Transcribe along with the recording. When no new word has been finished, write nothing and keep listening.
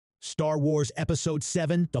Star Wars Episode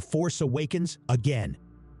 7, The Force Awakens, again.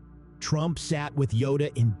 Trump sat with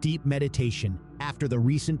Yoda in deep meditation after the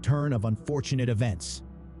recent turn of unfortunate events.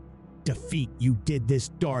 Defeat, you did this,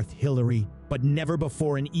 Darth Hillary, but never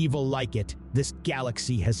before an evil like it this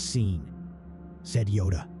galaxy has seen, said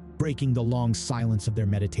Yoda, breaking the long silence of their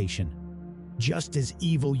meditation. Just as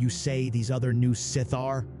evil you say these other new Sith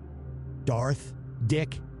are? Darth,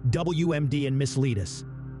 Dick, WMD, and mislead us.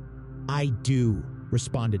 I do,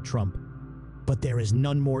 responded Trump. But there is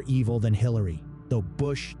none more evil than Hillary, though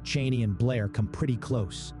Bush, Cheney, and Blair come pretty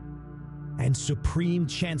close. And Supreme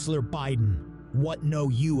Chancellor Biden, what know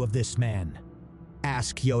you of this man?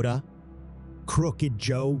 Asked Yoda. Crooked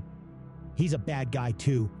Joe. He's a bad guy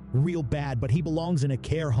too, real bad, but he belongs in a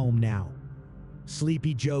care home now.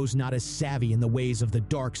 Sleepy Joe's not as savvy in the ways of the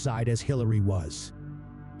dark side as Hillary was.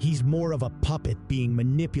 He's more of a puppet being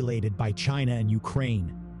manipulated by China and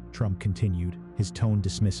Ukraine, Trump continued, his tone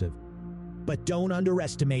dismissive. But don't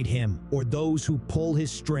underestimate him or those who pull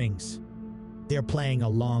his strings. They're playing a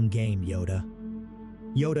long game, Yoda.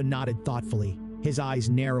 Yoda nodded thoughtfully, his eyes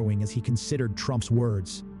narrowing as he considered Trump's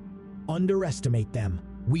words. Underestimate them,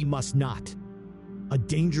 we must not. A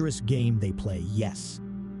dangerous game they play, yes.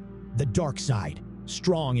 The dark side,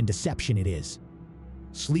 strong in deception it is.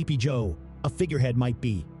 Sleepy Joe, a figurehead might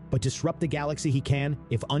be, but disrupt the galaxy he can,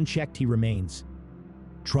 if unchecked he remains.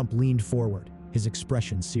 Trump leaned forward, his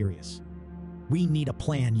expression serious. We need a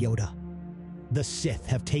plan, Yoda. The Sith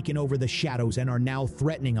have taken over the shadows and are now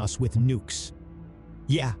threatening us with nukes.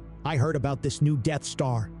 Yeah, I heard about this new Death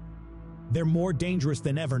Star. They're more dangerous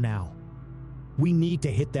than ever now. We need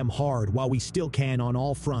to hit them hard while we still can on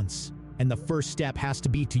all fronts, and the first step has to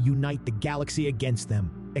be to unite the galaxy against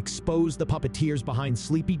them, expose the puppeteers behind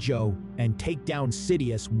Sleepy Joe, and take down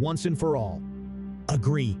Sidious once and for all.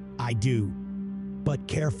 Agree, I do. But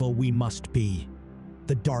careful we must be.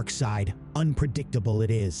 The dark side, unpredictable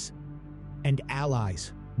it is. And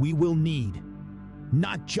allies we will need,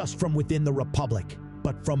 not just from within the Republic,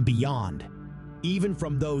 but from beyond. Even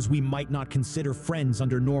from those we might not consider friends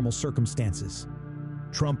under normal circumstances.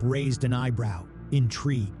 Trump raised an eyebrow,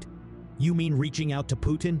 intrigued. You mean reaching out to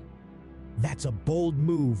Putin? That's a bold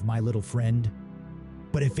move, my little friend.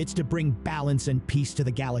 But if it's to bring balance and peace to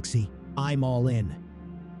the galaxy, I'm all in.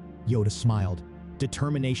 Yoda smiled,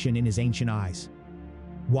 determination in his ancient eyes.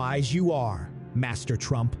 Wise you are, Master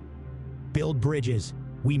Trump. Build bridges,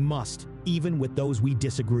 we must, even with those we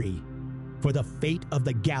disagree. For the fate of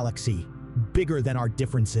the galaxy, bigger than our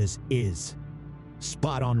differences, is.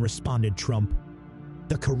 Spot on, responded Trump.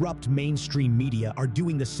 The corrupt mainstream media are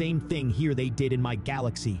doing the same thing here they did in my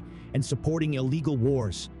galaxy and supporting illegal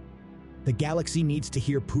wars. The galaxy needs to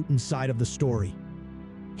hear Putin's side of the story.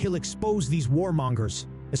 He'll expose these warmongers,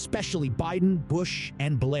 especially Biden, Bush,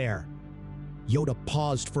 and Blair. Yoda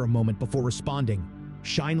paused for a moment before responding.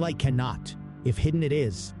 Shine light cannot, if hidden it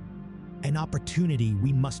is. An opportunity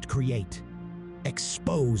we must create.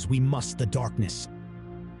 Expose we must the darkness.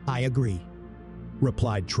 I agree,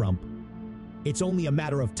 replied Trump. It's only a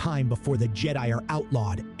matter of time before the Jedi are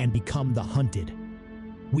outlawed and become the hunted.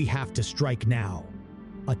 We have to strike now.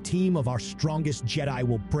 A team of our strongest Jedi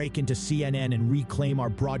will break into CNN and reclaim our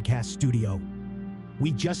broadcast studio.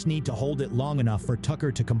 We just need to hold it long enough for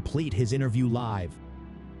Tucker to complete his interview live.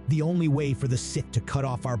 The only way for the Sith to cut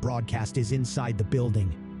off our broadcast is inside the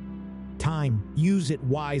building. Time, use it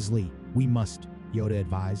wisely, we must, Yoda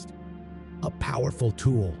advised. A powerful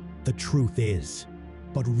tool, the truth is.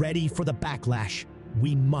 But ready for the backlash,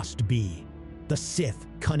 we must be. The Sith,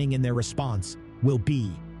 cunning in their response, will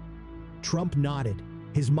be. Trump nodded,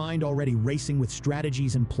 his mind already racing with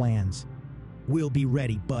strategies and plans. We'll be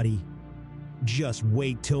ready, buddy. Just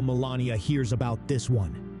wait till Melania hears about this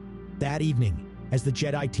one. That evening, as the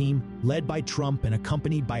Jedi team, led by Trump and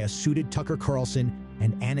accompanied by a suited Tucker Carlson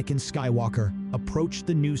and Anakin Skywalker, approached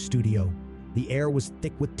the news studio, the air was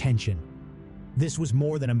thick with tension. This was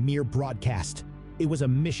more than a mere broadcast. It was a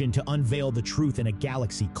mission to unveil the truth in a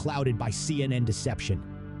galaxy clouded by CNN deception.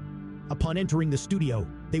 Upon entering the studio,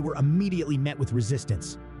 they were immediately met with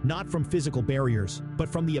resistance, not from physical barriers, but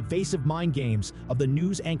from the evasive mind games of the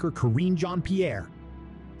news anchor Karine Jean-Pierre.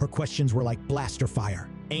 Her questions were like blaster fire,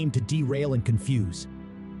 aimed to derail and confuse.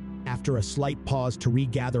 After a slight pause to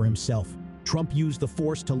regather himself, Trump used the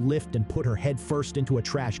force to lift and put her head first into a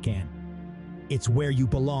trash can. It's where you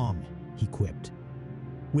belong, he quipped.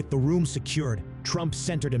 With the room secured, Trump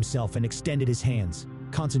centered himself and extended his hands,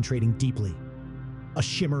 concentrating deeply. A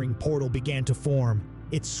shimmering portal began to form,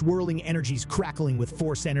 its swirling energies crackling with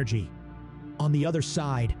force energy. On the other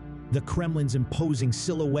side, the Kremlin's imposing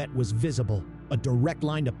silhouette was visible, a direct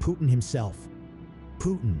line to Putin himself.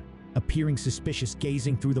 Putin, appearing suspicious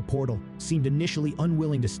gazing through the portal, seemed initially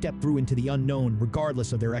unwilling to step through into the unknown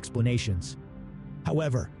regardless of their explanations.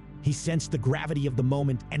 However, he sensed the gravity of the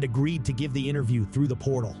moment and agreed to give the interview through the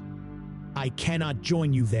portal. "I cannot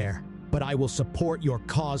join you there, but I will support your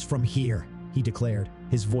cause from here," he declared,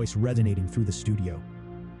 his voice resonating through the studio.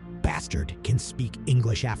 "Bastard can speak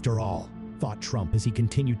English after all," thought Trump as he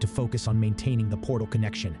continued to focus on maintaining the portal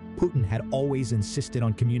connection. Putin had always insisted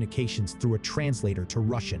on communications through a translator to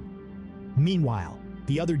Russian. Meanwhile,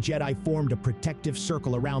 the other Jedi formed a protective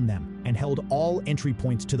circle around them and held all entry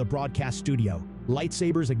points to the broadcast studio,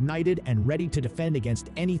 lightsabers ignited and ready to defend against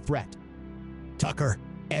any threat. "Tucker,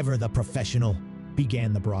 ever the professional,"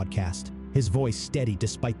 began the broadcast, his voice steady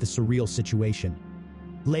despite the surreal situation.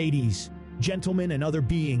 "Ladies, gentlemen, and other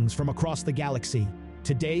beings from across the galaxy,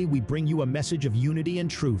 today we bring you a message of unity and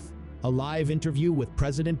truth, a live interview with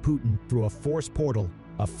President Putin through a Force portal,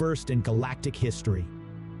 a first in galactic history."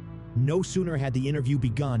 No sooner had the interview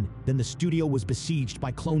begun than the studio was besieged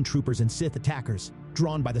by clone troopers and Sith attackers,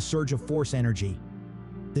 drawn by the surge of Force energy.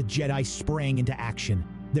 The Jedi sprang into action,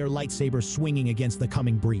 their lightsabers swinging against the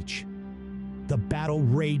coming breach. The battle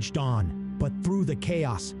raged on, but through the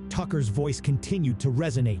chaos, Tucker's voice continued to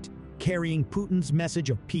resonate, carrying Putin's message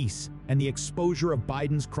of peace and the exposure of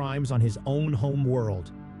Biden's crimes on his own home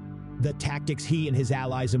world. The tactics he and his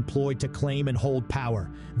allies employed to claim and hold power,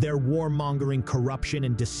 their warmongering, corruption,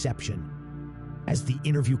 and deception. As the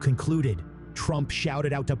interview concluded, Trump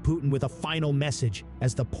shouted out to Putin with a final message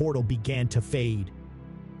as the portal began to fade.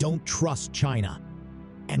 "Don't trust China."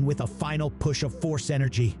 And with a final push of Force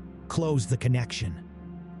energy, closed the connection.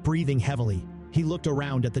 Breathing heavily, he looked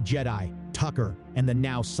around at the Jedi, Tucker, and the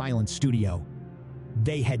now silent studio.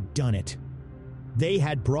 They had done it. They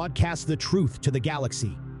had broadcast the truth to the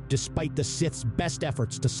galaxy, despite the Sith's best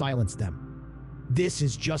efforts to silence them. "This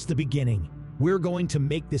is just the beginning. We're going to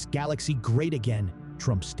make this galaxy great again,"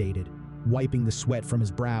 Trump stated, wiping the sweat from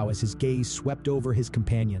his brow as his gaze swept over his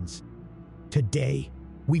companions. "Today,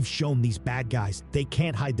 we've shown these bad guys they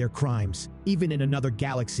can't hide their crimes, even in another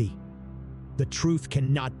galaxy. The truth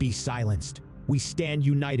cannot be silenced. We stand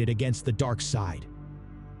united against the dark side.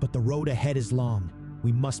 But the road ahead is long.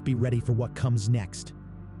 We must be ready for what comes next."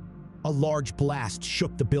 A large blast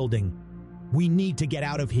shook the building. "We need to get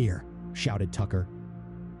out of here," shouted Tucker.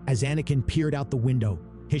 As Anakin peered out the window,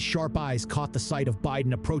 his sharp eyes caught the sight of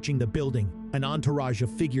Biden approaching the building, an entourage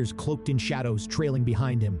of figures cloaked in shadows trailing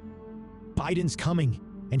behind him. "Biden's coming,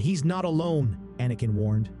 and he's not alone," Anakin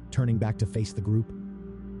warned, turning back to face the group.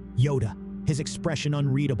 Yoda, his expression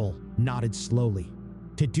unreadable, nodded slowly.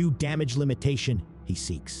 "To do damage limitation, he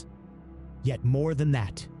seeks. Yet more than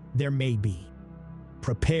that, there may be.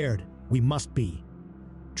 Prepared, we must be."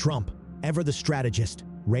 Trump, ever the strategist,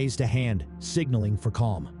 raised a hand, signaling for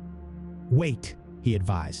calm. "Wait," he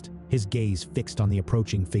advised, his gaze fixed on the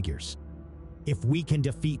approaching figures. "If we can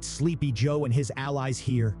defeat Sleepy Joe and his allies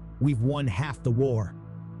here, we've won half the war.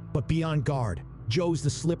 But be on guard, Joe's the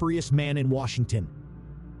slipperiest man in Washington."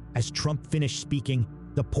 As Trump finished speaking,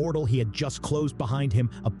 the portal he had just closed behind him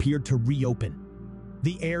appeared to reopen.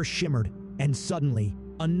 The air shimmered, and suddenly,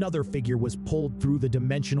 another figure was pulled through the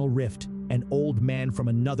dimensional rift, an old man from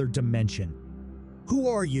another dimension. "Who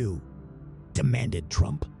are you?" demanded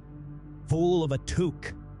Trump. "Fool of a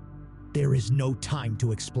toque. There is no time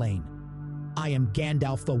to explain. I am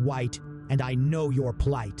Gandalf the White, and I know your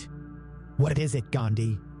plight." "What is it,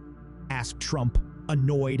 Gandhi?" asked Trump,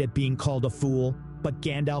 annoyed at being called a fool, but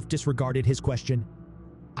Gandalf disregarded his question.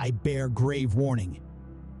 "I bear grave warning.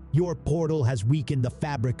 Your portal has weakened the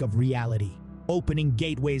fabric of reality, opening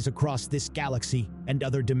gateways across this galaxy and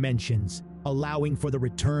other dimensions, allowing for the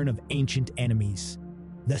return of ancient enemies.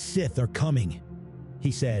 The Sith are coming,"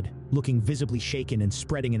 he said, looking visibly shaken and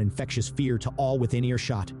spreading an infectious fear to all within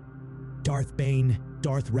earshot. "Darth Bane,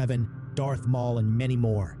 Darth Revan, Darth Maul, and many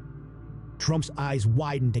more." Trump's eyes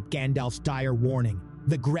widened at Gandalf's dire warning,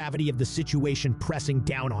 the gravity of the situation pressing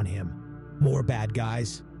down on him. "More bad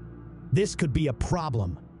guys. This could be a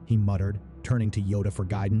problem," he muttered, turning to Yoda for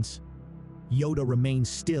guidance. Yoda remained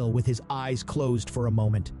still with his eyes closed for a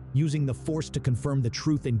moment, using the Force to confirm the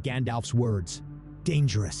truth in Gandalf's words.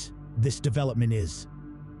 "Dangerous, this development is.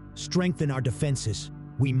 Strengthen our defenses,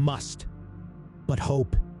 we must. But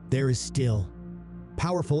hope, there is still.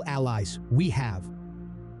 Powerful allies, we have."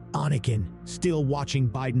 Anakin, still watching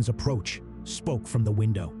Biden's approach, spoke from the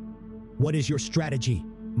window. "What is your strategy,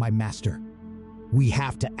 my master?" "We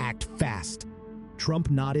have to act fast."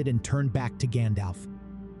 Trump nodded and turned back to Gandalf.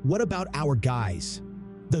 "What about our guys?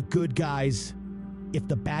 The good guys? If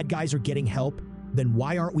the bad guys are getting help, then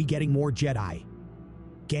why aren't we getting more Jedi?"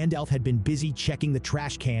 Gandalf had been busy checking the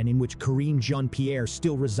trash can in which Corinne Jean-Pierre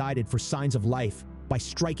still resided for signs of life by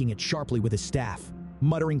striking it sharply with his staff,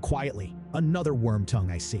 muttering quietly, "Another worm tongue,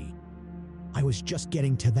 I see." "I was just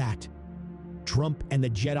getting to that." Trump and the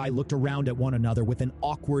Jedi looked around at one another with an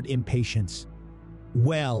awkward impatience.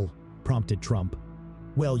 "Well," prompted Trump.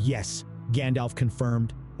 "Well, yes," Gandalf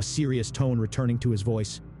confirmed, a serious tone returning to his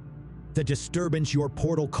voice. "The disturbance your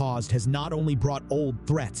portal caused has not only brought old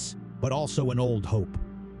threats, but also an old hope.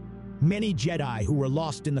 Many Jedi who were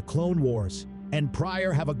lost in the Clone Wars and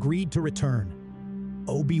prior have agreed to return.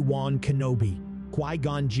 Obi-Wan Kenobi,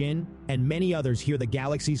 Qui-Gon Jinn, and many others hear the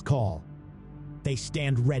galaxy's call. They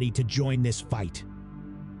stand ready to join this fight."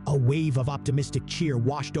 A wave of optimistic cheer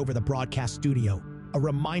washed over the broadcast studio, a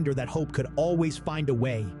reminder that hope could always find a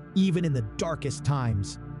way, even in the darkest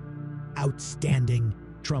times. "Outstanding,"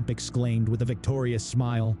 Trump exclaimed with a victorious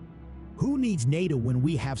smile. "Who needs NATO when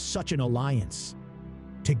we have such an alliance?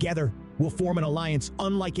 Together, we'll form an alliance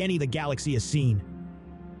unlike any the galaxy has seen.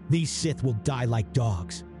 These Sith will die like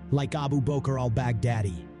dogs, like Abu Bakr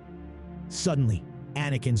al-Baghdadi." Suddenly,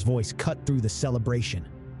 Anakin's voice cut through the celebration.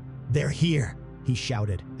 "They're here," he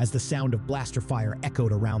shouted as the sound of blaster fire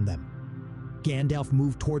echoed around them. Gandalf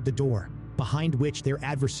moved toward the door, behind which their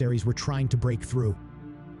adversaries were trying to break through.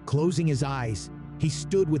 Closing his eyes, he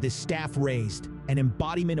stood with his staff raised, an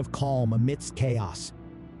embodiment of calm amidst chaos.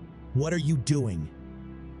 "What are you doing?"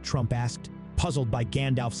 Trump asked, puzzled by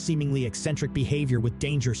Gandalf's seemingly eccentric behavior with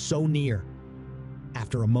danger so near.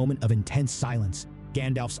 After a moment of intense silence,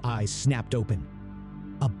 Gandalf's eyes snapped open.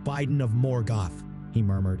 "A Biden of Morgoth," he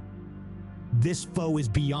murmured. "This foe is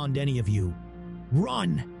beyond any of you.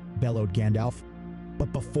 Run!" bellowed Gandalf.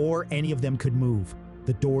 But before any of them could move,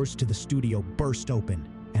 the doors to the studio burst open,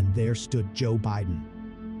 and there stood Joe Biden.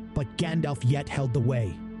 But Gandalf yet held the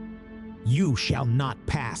way. "You shall not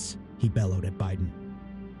pass," he bellowed at Biden.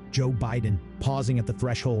 Joe Biden, pausing at the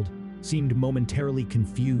threshold, seemed momentarily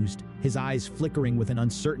confused, his eyes flickering with an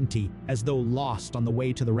uncertainty as though lost on the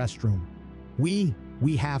way to the restroom. We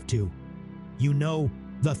have to. You know,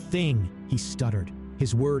 the thing," he stuttered,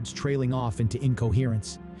 his words trailing off into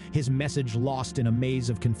incoherence, his message lost in a maze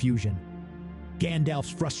of confusion. Gandalf's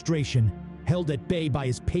frustration, held at bay by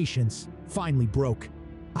his patience, finally broke.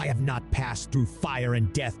 "I have not passed through fire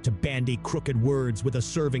and death to bandy crooked words with a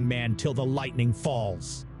serving man till the lightning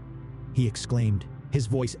falls," he exclaimed, his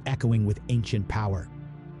voice echoing with ancient power.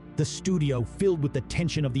 The studio, filled with the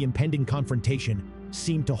tension of the impending confrontation,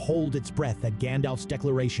 seemed to hold its breath at Gandalf's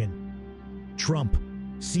declaration. Trump,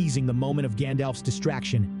 seizing the moment of Gandalf's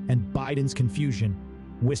distraction and Biden's confusion,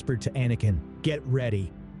 whispered to Anakin, "Get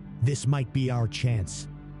ready. This might be our chance."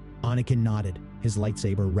 Anakin nodded, his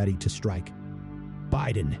lightsaber ready to strike.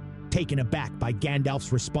 Biden, taken aback by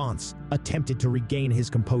Gandalf's response, attempted to regain his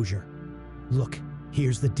composure. "Look,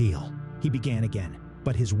 here's the deal," he began again,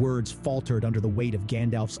 but his words faltered under the weight of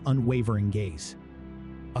Gandalf's unwavering gaze.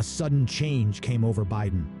 A sudden change came over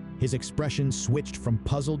Biden. His expression switched from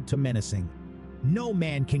puzzled to menacing. "No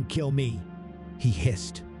man can kill me," he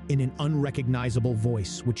hissed, in an unrecognizable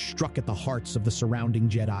voice which struck at the hearts of the surrounding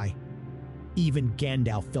Jedi. Even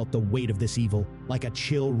Gandalf felt the weight of this evil, like a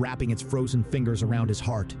chill wrapping its frozen fingers around his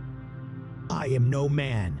heart. "I am no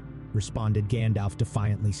man," responded Gandalf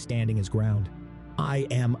defiantly, standing his ground. "I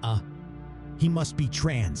am a..." "He must be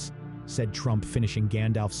trans," said Trump, finishing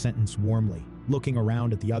Gandalf's sentence warmly, looking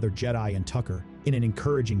around at the other Jedi and Tucker in an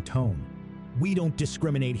encouraging tone. "We don't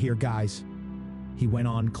discriminate here, guys," he went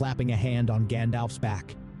on, clapping a hand on Gandalf's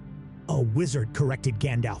back. "A wizard," corrected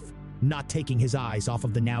Gandalf, not taking his eyes off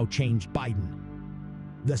of the now changed Biden.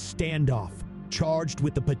 The standoff, charged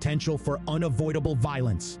with the potential for unavoidable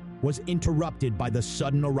violence, was interrupted by the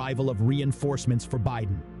sudden arrival of reinforcements for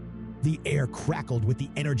Biden. The air crackled with the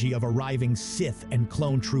energy of arriving Sith and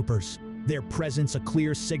clone troopers, their presence a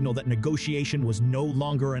clear signal that negotiation was no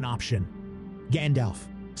longer an option. Gandalf,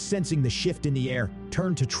 sensing the shift in the air,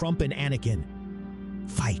 turned to Trump and Anakin.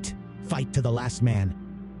 "Fight. Fight to the last man.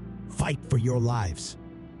 Fight for your lives,"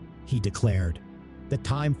 he declared. "The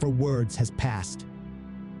time for words has passed."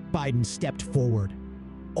 Biden stepped forward.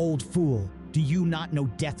 "Old fool, do you not know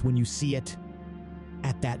death when you see it?"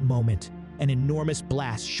 At that moment, an enormous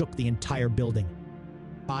blast shook the entire building.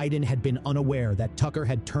 Biden had been unaware that Tucker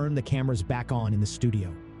had turned the cameras back on in the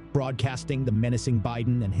studio, broadcasting the menacing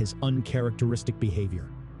Biden and his uncharacteristic behavior.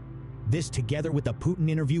 This, together with the Putin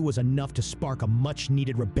interview, was enough to spark a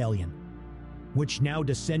much-needed rebellion, which now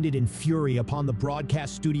descended in fury upon the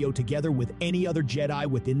broadcast studio together with any other Jedi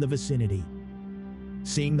within the vicinity.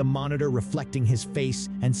 Seeing the monitor reflecting his face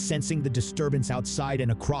and sensing the disturbance outside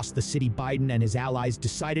and across the city, Biden and his allies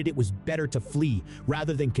decided it was better to flee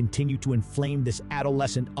rather than continue to inflame this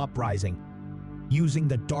adolescent uprising, using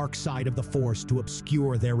the dark side of the Force to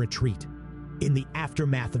obscure their retreat. In the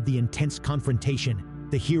aftermath of the intense confrontation,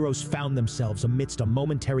 the heroes found themselves amidst a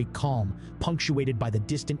momentary calm, punctuated by the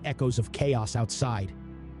distant echoes of chaos outside.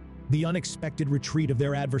 The unexpected retreat of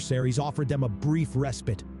their adversaries offered them a brief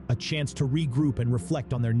respite, a chance to regroup and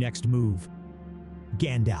reflect on their next move.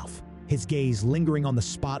 Gandalf, his gaze lingering on the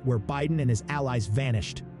spot where Biden and his allies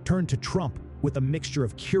vanished, turned to Trump with a mixture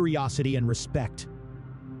of curiosity and respect.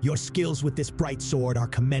 "Your skills with this bright sword are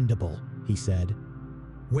commendable," he said.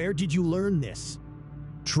 "Where did you learn this?"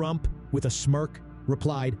 Trump, with a smirk,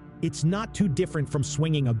 replied, "It's not too different from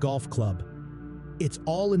swinging a golf club. It's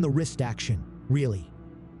all in the wrist action, really."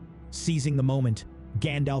 Seizing the moment,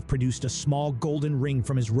 Gandalf produced a small golden ring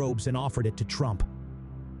from his robes and offered it to Trump.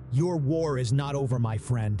 "Your war is not over, my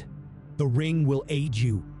friend. The ring will aid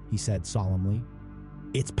you," he said solemnly.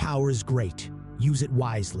 "Its power is great. Use it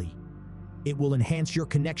wisely. It will enhance your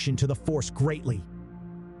connection to the Force greatly."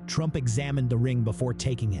 Trump examined the ring before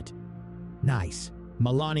taking it. "Nice.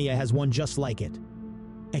 Melania has one just like it."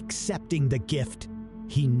 Accepting the gift,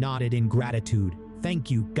 he nodded in gratitude. "Thank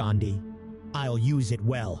you, Gandhi. I'll use it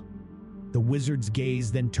well." The wizard's gaze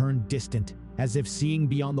then turned distant, as if seeing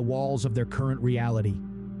beyond the walls of their current reality.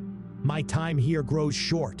 "My time here grows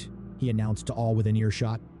short," he announced to all within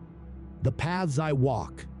earshot. "The paths I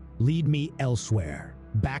walk lead me elsewhere,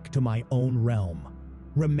 back to my own realm.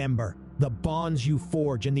 Remember, the bonds you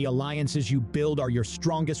forge and the alliances you build are your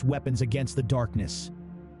strongest weapons against the darkness."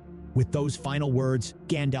 With those final words,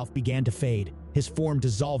 Gandalf began to fade, his form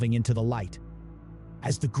dissolving into the light.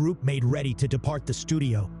 As the group made ready to depart the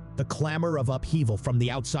studio, the clamor of upheaval from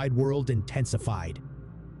the outside world intensified.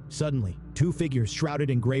 Suddenly, two figures shrouded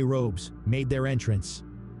in gray robes made their entrance.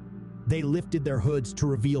 They lifted their hoods to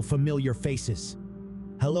reveal familiar faces.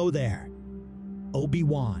 "Hello there."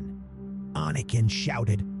 "Obi-Wan," Anakin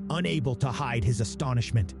shouted, unable to hide his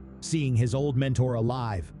astonishment, seeing his old mentor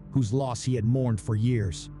alive, whose loss he had mourned for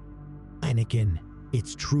years. "Anakin,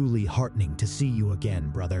 it's truly heartening to see you again,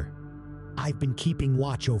 brother. I've been keeping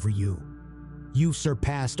watch over you. You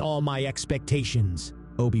surpassed all my expectations,"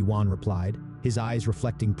 Obi-Wan replied, his eyes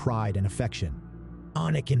reflecting pride and affection.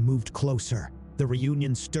 Anakin moved closer, the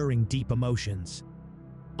reunion stirring deep emotions.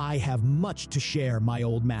 "I have much to share, my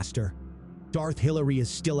old master. Darth Hillary is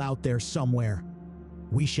still out there somewhere.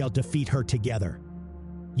 We shall defeat her together."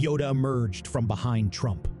 Yoda emerged from behind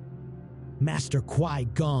Trump. "Master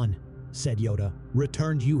Qui-Gon," said Yoda,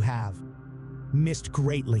 "returned you have. Missed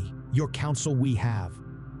greatly, your counsel we have."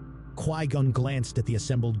 Qui-Gon glanced at the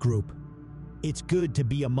assembled group. "It's good to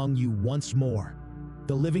be among you once more.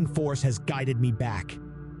 The living Force has guided me back,"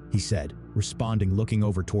 he said, responding, looking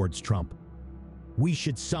over towards Trump. "We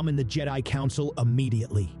should summon the Jedi Council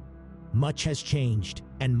immediately. Much has changed,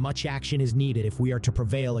 and much action is needed if we are to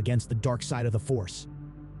prevail against the dark side of the Force."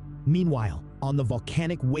 Meanwhile, on the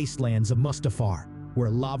volcanic wastelands of Mustafar, where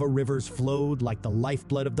lava rivers flowed like the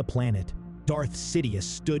lifeblood of the planet, Darth Sidious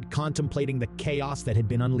stood contemplating the chaos that had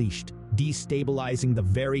been unleashed, destabilizing the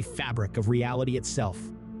very fabric of reality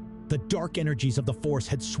itself. The dark energies of the Force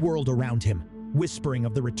had swirled around him, whispering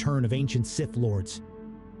of the return of ancient Sith Lords.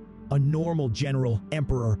 A normal general,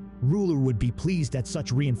 emperor, ruler would be pleased at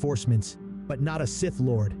such reinforcements, but not a Sith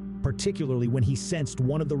Lord, particularly when he sensed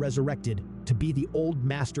one of the resurrected to be the old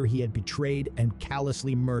master he had betrayed and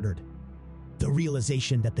callously murdered. The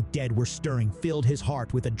realization that the dead were stirring filled his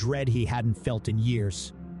heart with a dread he hadn't felt in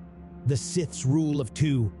years. The Sith's rule of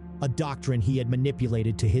two, a doctrine he had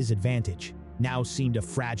manipulated to his advantage, now seemed a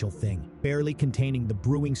fragile thing, barely containing the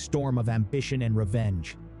brewing storm of ambition and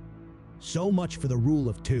revenge. So much for the rule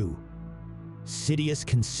of two. Sidious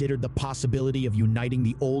considered the possibility of uniting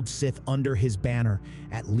the old Sith under his banner,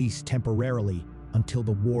 at least temporarily, until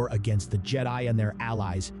the war against the Jedi and their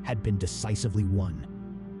allies had been decisively won.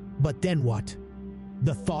 But then what?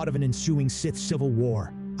 The thought of an ensuing Sith civil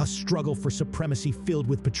war, a struggle for supremacy filled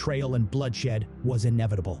with betrayal and bloodshed, was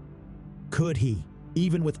inevitable. Could he,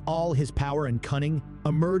 even with all his power and cunning,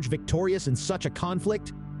 emerge victorious in such a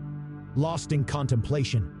conflict? Lost in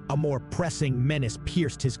contemplation, a more pressing menace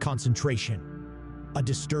pierced his concentration. A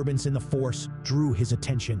disturbance in the Force drew his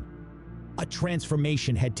attention. A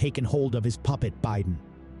transformation had taken hold of his puppet Biden,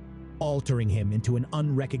 altering him into an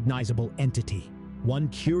unrecognizable entity, one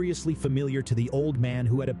curiously familiar to the old man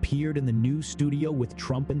who had appeared in the new studio with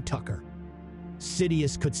Trump and Tucker.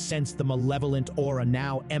 Sidious could sense the malevolent aura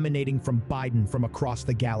now emanating from Biden from across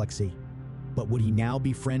the galaxy. But would he now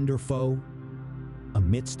be friend or foe?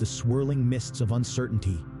 Amidst the swirling mists of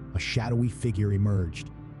uncertainty, a shadowy figure emerged.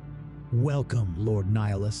 Welcome, Lord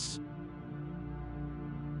Nihilus.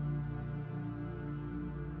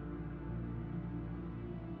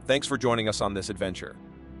 Thanks for joining us on this adventure.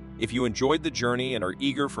 If you enjoyed the journey and are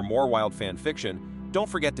eager for more wild fan fiction, don't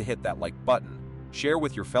forget to hit that like button, share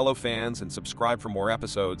with your fellow fans, and subscribe for more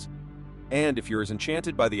episodes. And if you're as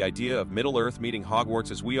enchanted by the idea of Middle-earth meeting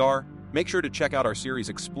Hogwarts as we are, make sure to check out our series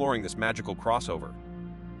exploring this magical crossover.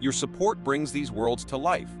 Your support brings these worlds to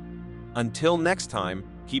life. Until next time,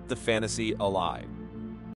 keep the fantasy alive.